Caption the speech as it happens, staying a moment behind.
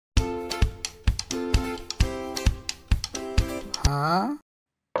Huh?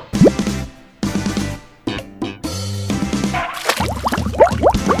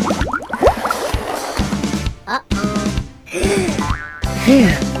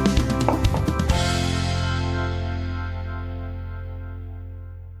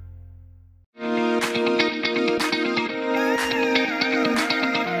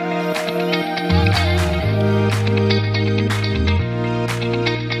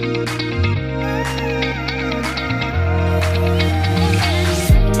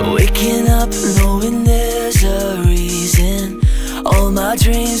 Waking up knowing there's a reason. All my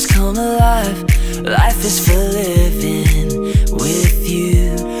dreams come alive. Life is for living with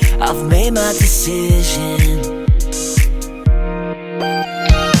you. I've made my decision.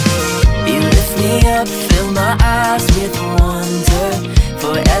 You lift me up, fill my eyes with wonder.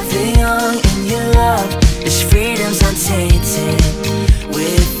 Forever young in your love. This freedom's untainted.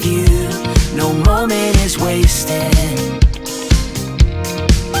 With you, no moment is wasted.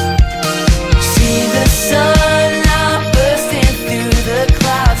 See the sun now bursting through the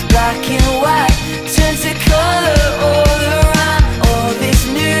clouds. Black and white turns to color all around. All is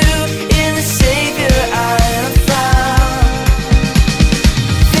new in the Savior I have found.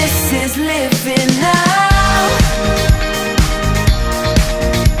 This is living now.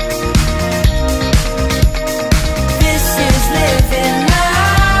 This is living now.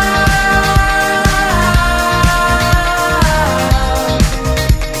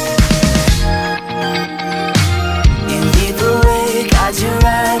 You lead the way, guide you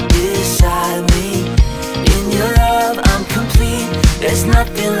right beside me. In your love I'm complete. There's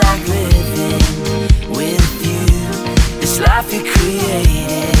nothing like living with you. This life you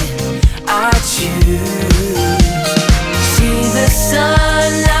created, I choose. See the sun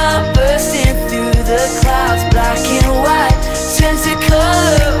now bursting through the clouds. Black and white turns to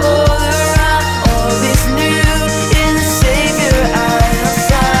color all around. All is new in the Savior I have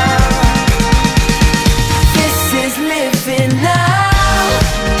found. This is living now.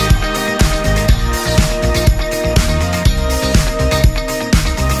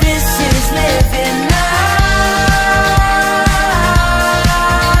 This is living now.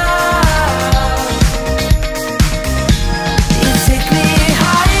 You take me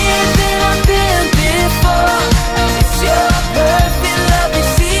higher than I've been before. It's your perfect love that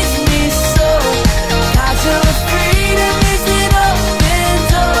sees me so. God, your freedom is an open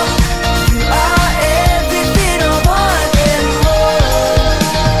door. You are everything I want and more.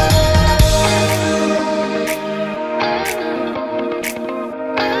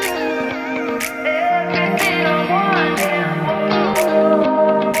 Everything I want and more.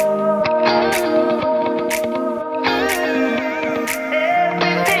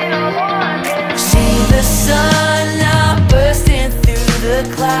 See the sun now bursting through the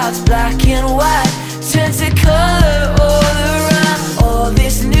clouds. Black and white turns to color all around. All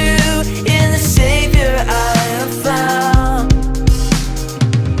is new in the Savior I have found.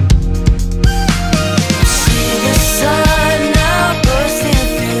 See the sun now bursting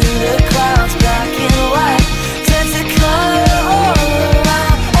through the clouds. Black and white turns to color all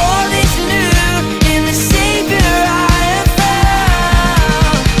around. All is new in the Savior I have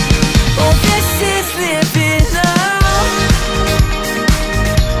found. Oh, this is living now.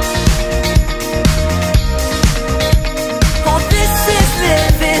 Oh, this is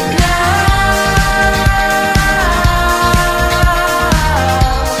living now.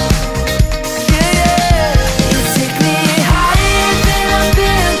 Yeah. You take me higher than I've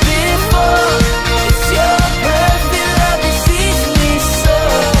been before. It's your perfect love that sees me so.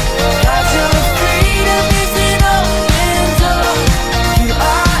 God, your freedom is an open door. You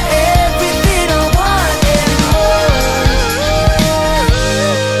are everything I want and more.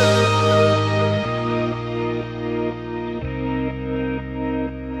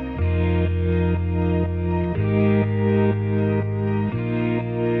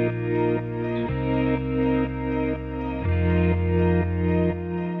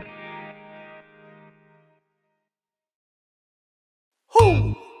 Who?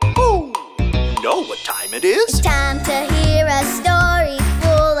 You know what time it is? It's time to hear a story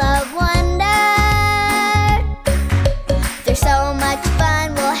full of wonder. There's so much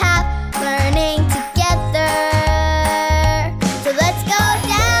fun we'll have learning together. So let's go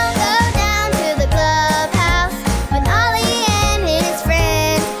down to the clubhouse with Ollie and his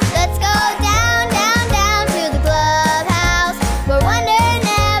friends. Let's go down to the clubhouse where wonder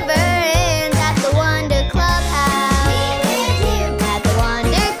never ends at the Wonder Clubhouse. At the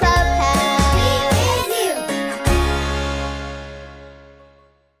Wonder Clubhouse.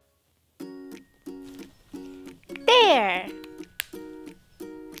 There!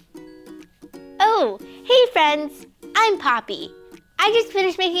 Oh, hey friends! I'm Poppy. I just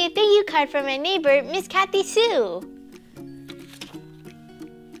finished making a thank you card for my neighbor, Miss Kathy Sue.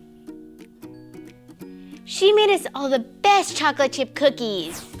 She made us all the best chocolate chip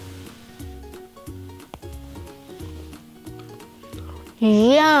cookies.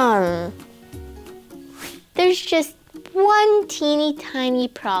 Yum. There's just one teeny tiny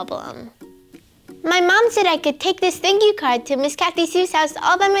problem. My mom said I could take this thank you card to Miss Kathy Sue's house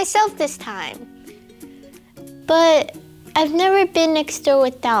all by myself this time. But I've never been next door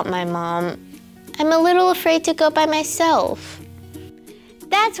without my mom. I'm a little afraid to go by myself.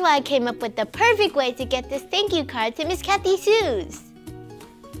 That's why I came up with the perfect way to get this thank you card to Miss Kathy Sue's.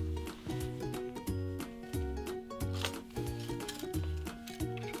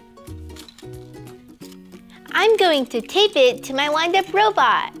 I'm going to tape it to my wind-up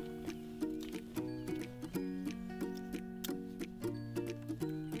robot.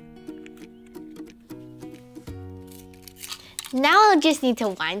 Now I'll just need to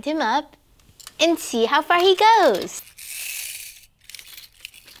wind him up and see how far he goes.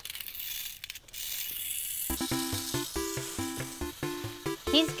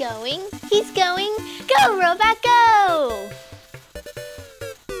 He's going, he's going. Go, robot, go!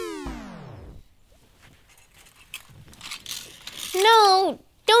 No,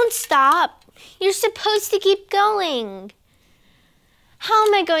 don't stop. You're supposed to keep going. How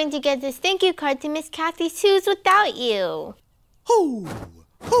am I going to get this thank you card to Miss Kathy Sue's without you? Hoo!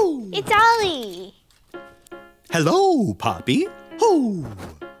 Hoo! It's Ollie. Hello, Poppy. Hoo!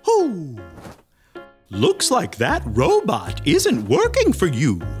 Hoo! Looks like that robot isn't working for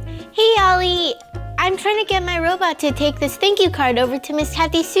you. Hey, Ollie. I'm trying to get my robot to take this thank you card over to Miss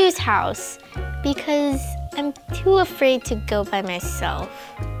Kathy Sue's house because I'm too afraid to go by myself.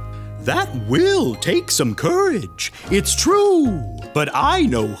 That will take some courage. It's true. But I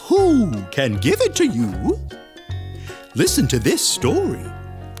know who can give it to you. Listen to this story.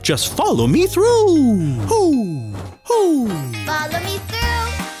 Just follow me through. Hoo! Hoo! Follow me through,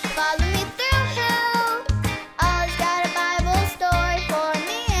 follow me through, who? Ollie's got a Bible story for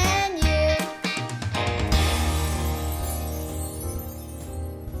me and you.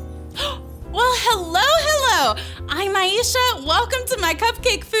 Well, hello. I'm Aisha. Welcome to my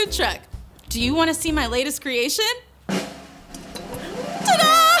cupcake food truck. Do you want to see my latest creation?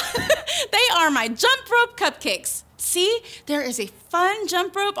 Ta-da! They are my jump rope cupcakes. See, there is a fun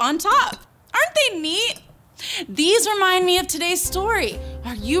jump rope on top. Aren't they neat? These remind me of today's story.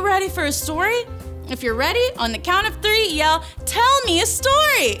 Are you ready for a story? If you're ready, on the count of 3, yell, "Tell me a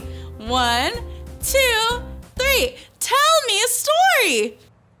story." 1, 2, 3. Tell me a story.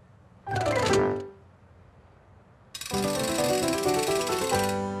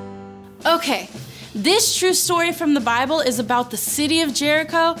 Okay, this true story from the Bible is about the city of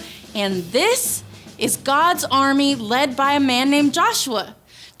Jericho, and this is God's army led by a man named Joshua.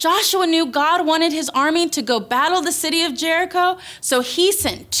 Joshua knew God wanted his army to go battle the city of Jericho, so he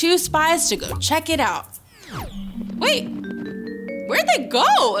sent 2 spies to go check it out. Wait, where'd they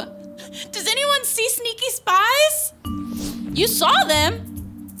go? Does anyone see sneaky spies? You saw them?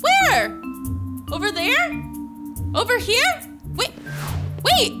 Where? Over there? Over here? Wait.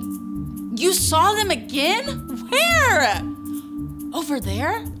 You saw them again? Where? Over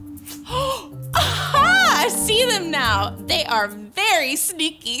there? Aha! I see them now. They are very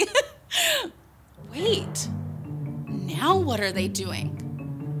sneaky. Wait. Now what are they doing?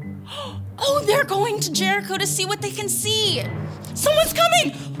 Oh, they're going to Jericho to see what they can see. Someone's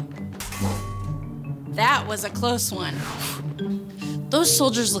coming! That was a close one. Those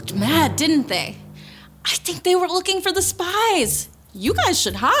soldiers looked mad, didn't they? I think they were looking for the spies. You guys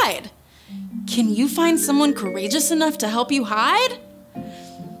should hide. Can you find someone courageous enough to help you hide?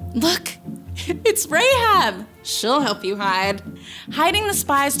 Look, it's Rahab. She'll help you hide. Hiding the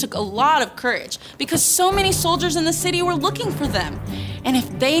spies took a lot of courage because so many soldiers in the city were looking for them. And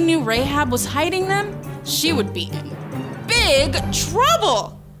if they knew Rahab was hiding them, she would be in big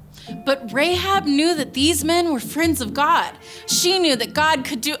trouble. But Rahab knew that these men were friends of God. She knew that God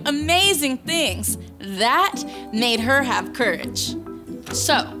could do amazing things. That made her have courage.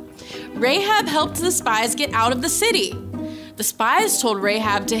 So, Rahab helped the spies get out of the city. The spies told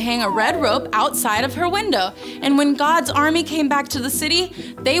Rahab to hang a red rope outside of her window, and when God's army came back to the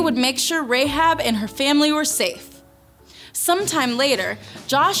city, they would make sure Rahab and her family were safe. Sometime later,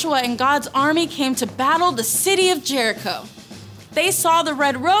 Joshua and God's army came to battle the city of Jericho. They saw the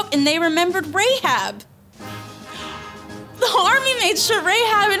red rope and they remembered Rahab. The army made sure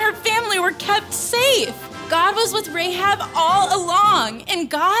Rahab and her family were kept safe. God was with Rahab all along, and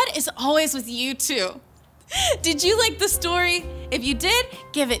God is always with you too. Did you like the story? If you did,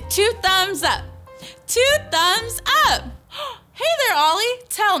 give it 2 thumbs up. 2 thumbs up. Hey there, Ollie.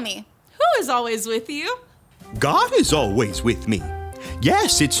 Tell me, who is always with you? God is always with me.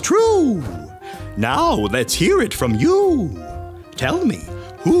 Yes, it's true. Now let's hear it from you. Tell me,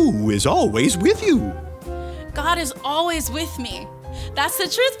 who is always with you? God is always with me. That's the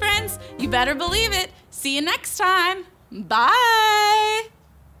truth, friends. You better believe it. See you next time. Bye.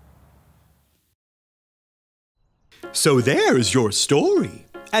 So there's your story,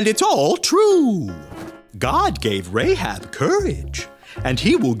 and it's all true. God gave Rahab courage, and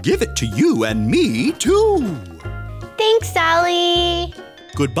he will give it to you and me too. Thanks, Sally.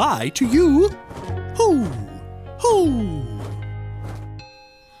 Goodbye to you. Hoo, hoo.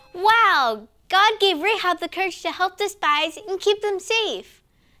 Wow, God gave Rahab the courage to help the spies and keep them safe.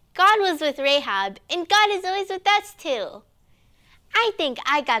 God was with Rahab, and God is always with us too. I think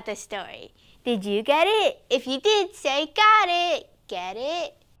I got the story. Did you get it? If you did, say got it. Get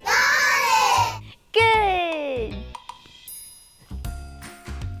it? Got it! Good!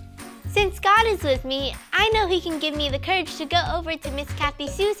 Since God is with me, I know he can give me the courage to go over to Miss Kathy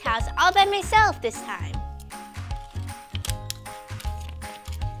Sue's house all by myself this time.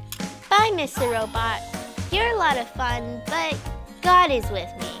 Bye, Mr. Robot. You're a lot of fun, but God is with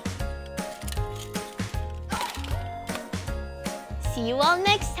me. See you all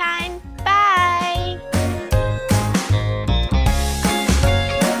next time. Bye!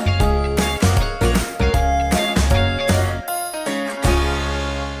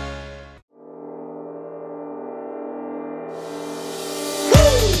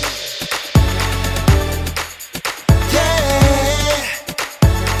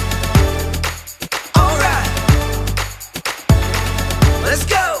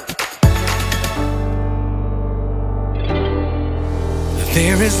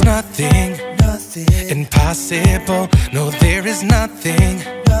 There is nothing impossible. No, there is nothing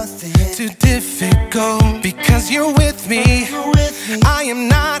too difficult. Because you're with me, I am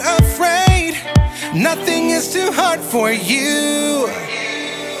not afraid. Nothing is too hard for you.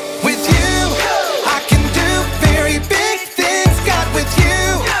 With you, I can do very big things. God, with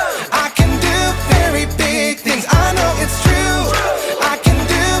you, I can do very big things. I know it's true. I can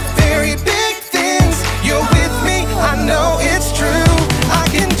do very big things. You're with me, I know it's true. I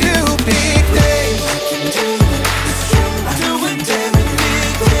can do big things. I can do it, it's true. I'm doing damn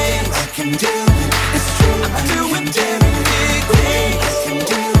big things. I can do it, it's true. I'm doing damn big things. I can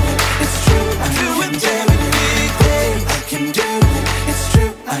do it, it's true. I'm doing damn big things. I can do it, it's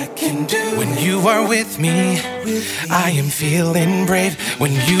true. I can do it. When you are with me, I am feeling brave.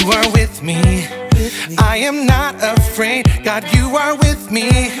 When you are with me, I am not afraid. God, you are with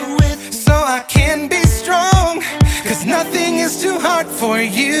me, so I can be strong. 'Cause nothing is too hard for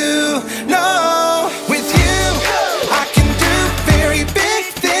you. No, with you, I can do very big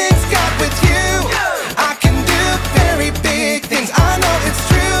things. God, with you, I can do very big things. I know it's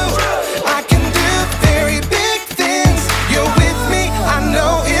true. I can do very big things. You're with me, I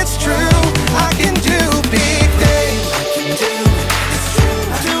know it's true. I can do big things. I can do it, it's true.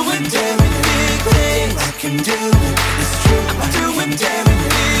 I'm doing damn big things. I can do it, it's true. I'm doing damn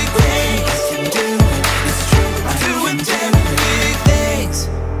big things. I can do it, it's true. I'm doing damn big things.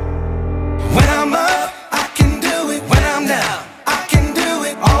 When I'm up, I can do it. When I'm down, I can do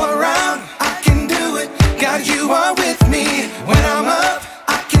it. All around, I can do it. God, you are with me. When I'm up,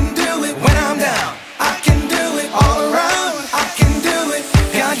 I can do it. When I'm down, I can do it. All around, I can do it.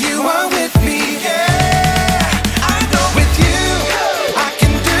 God, you are with me. Yeah, I know with you, I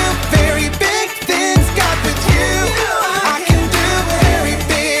can do very big things. God, with you, I can do very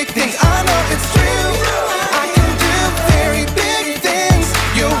big things. I know it's true. I can do very big things.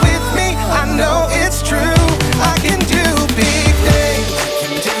 You're with me, I know it's true. I can do big things. I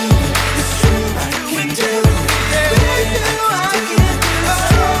can do it, it's true. I can do it.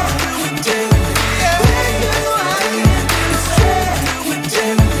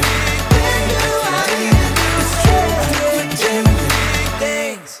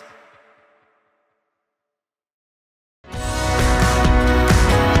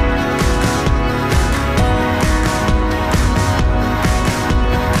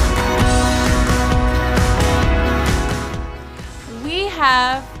 We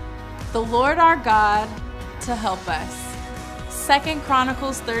have the Lord our God to help us. 2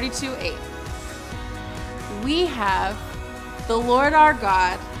 Chronicles 32:8. We have the Lord our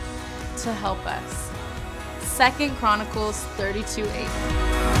God to help us. 2 Chronicles 32:8.